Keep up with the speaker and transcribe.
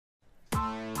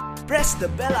Press the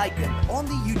bell icon on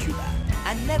the YouTube app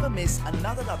and never miss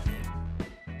another update.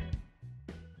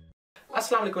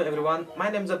 Assalamu alaikum everyone, my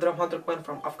name is Zaada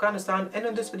from Afghanistan, and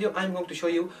in this video I am going to show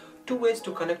you two ways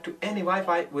to connect to any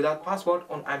Wi-Fi without password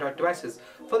on Android devices.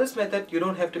 For this method you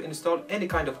don't have to install any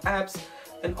kind of apps,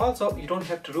 and also you don't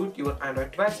have to root your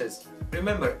Android devices.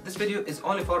 Remember, this video is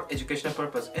only for educational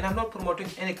purpose and I'm not promoting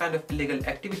any kind of illegal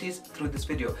activities through this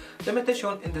video. The method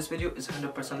shown in this video is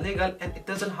 100% legal and it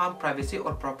doesn't harm privacy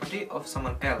or property of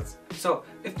someone else. So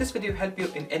if this video helped you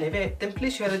in any way, then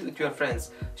please share it with your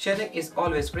friends. Sharing is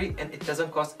always free and it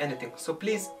doesn't cost anything. So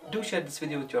please do share this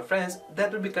video with your friends.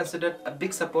 That will be considered a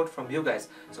big support from you guys.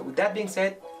 So with that being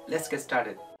said, let's get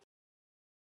started.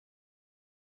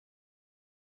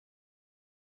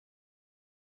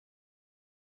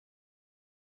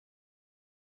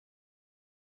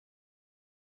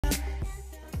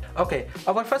 Okay,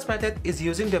 our first method is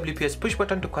using WPS push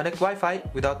button to connect Wi-Fi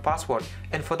without password,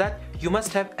 and for that you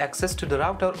must have access to the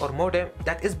router or modem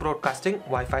that is broadcasting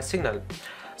Wi-Fi signal.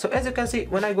 So as you can see,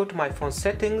 when I go to my phone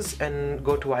settings and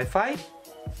go to Wi-Fi,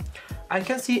 I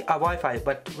can see a Wi-Fi,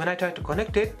 but when I try to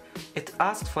connect it, it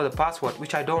asks for the password,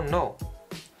 which I don't know.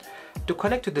 To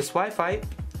connect to this Wi-Fi,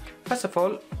 first of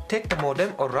all, take the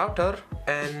modem or router,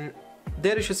 and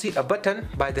there you should see a button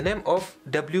by the name of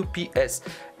WPS.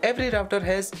 Every router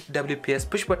has WPS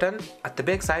push button at the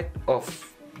back side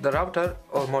of the router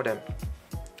or modem.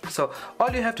 So all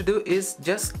you have to do is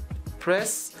just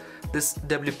press this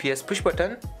WPS push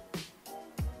button.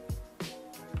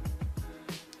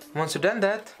 Once you've done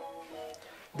that,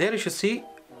 there you should see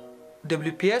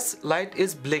WPS light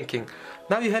is blinking.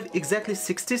 Now you have exactly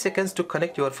 60 seconds to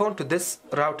connect your phone to this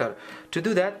router. To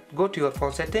do that, go to your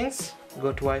phone settings,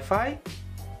 go to Wi-Fi.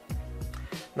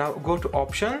 Now go to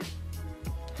option.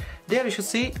 There you should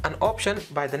see an option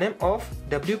by the name of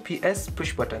WPS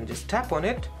push button. Just tap on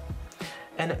it,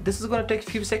 and this is going to take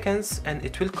a few seconds and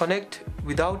it will connect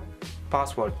without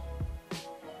password.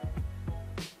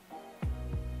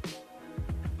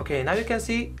 Okay, now you can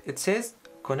see it says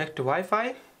connect to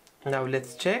Wi-Fi. Now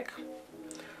let's check.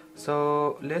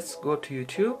 So let's go to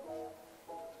YouTube.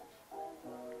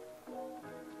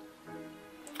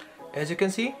 As you can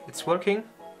see, it's working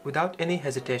without any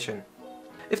hesitation.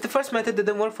 If the first method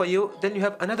didn't work for you, then you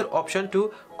have another option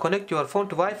to connect your phone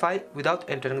to Wi-Fi without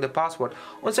entering the password.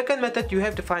 On second method, you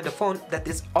have to find a phone that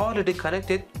is already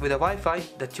connected with a Wi-Fi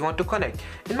that you want to connect.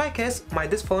 In my case,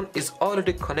 this phone is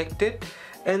already connected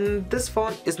and this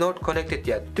phone is not connected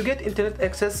yet. To get internet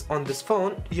access on this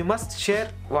phone, you must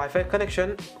share Wi-Fi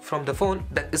connection from the phone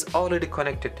that is already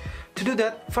connected. To do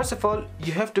that, first of all,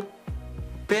 you have to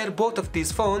pair both of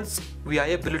these phones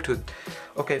via Bluetooth.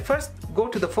 Okay, first go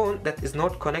to the phone that is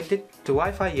not connected to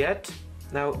Wi-Fi yet.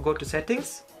 Now go to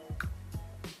settings,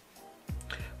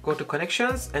 go to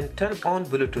connections and turn on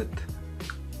Bluetooth.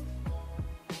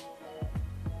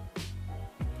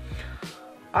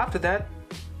 After that,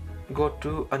 go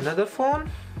to another phone,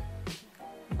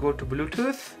 go to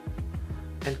Bluetooth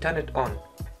and turn it on.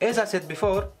 As I said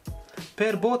before,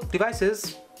 pair both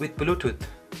devices with Bluetooth.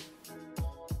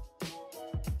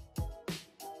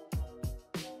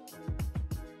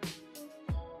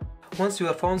 Once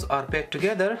your phones are paired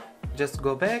together, just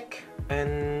go back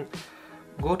and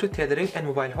go to tethering and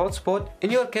mobile hotspot.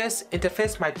 In your case,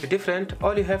 interface might be different.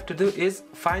 All you have to do is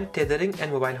find tethering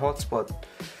and mobile hotspot.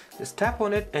 Just tap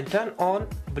on it and turn on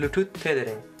Bluetooth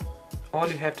tethering. All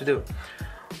you have to do.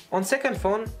 On second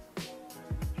phone,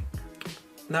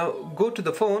 now go to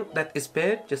the phone that is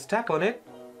paired, just tap on it.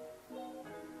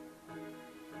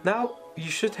 Now you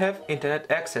should have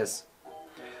internet access.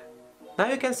 Now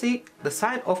you can see the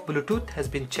sign of Bluetooth has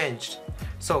been changed.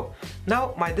 So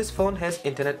now this phone has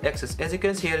internet access. As you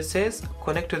can see here, it says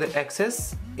connect to the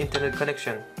access internet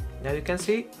connection. Now you can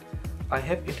see I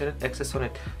have internet access on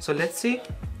it. So let's see.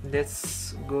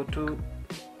 Let's go to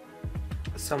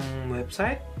some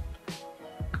website.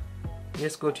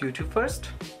 Let's go to YouTube first.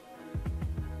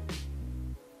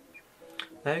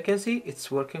 Now you can see it's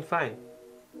working fine.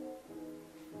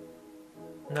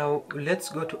 Now let's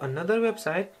go to another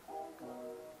website.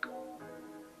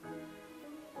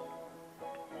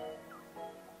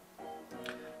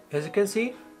 As you can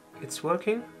see, it's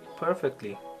working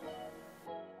perfectly.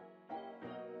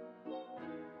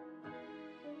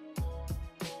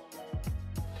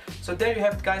 So there you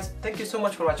have it, guys. Thank you so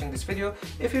much for watching this video.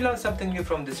 If you learned something new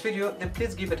from this video, then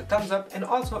please give it a thumbs up, and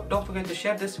also don't forget to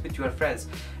share this with your friends.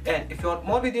 And if you want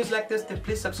more videos like this, then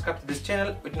please subscribe to this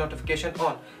channel with notification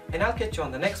on. And I'll catch you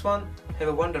on the next one. Have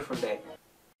a wonderful day.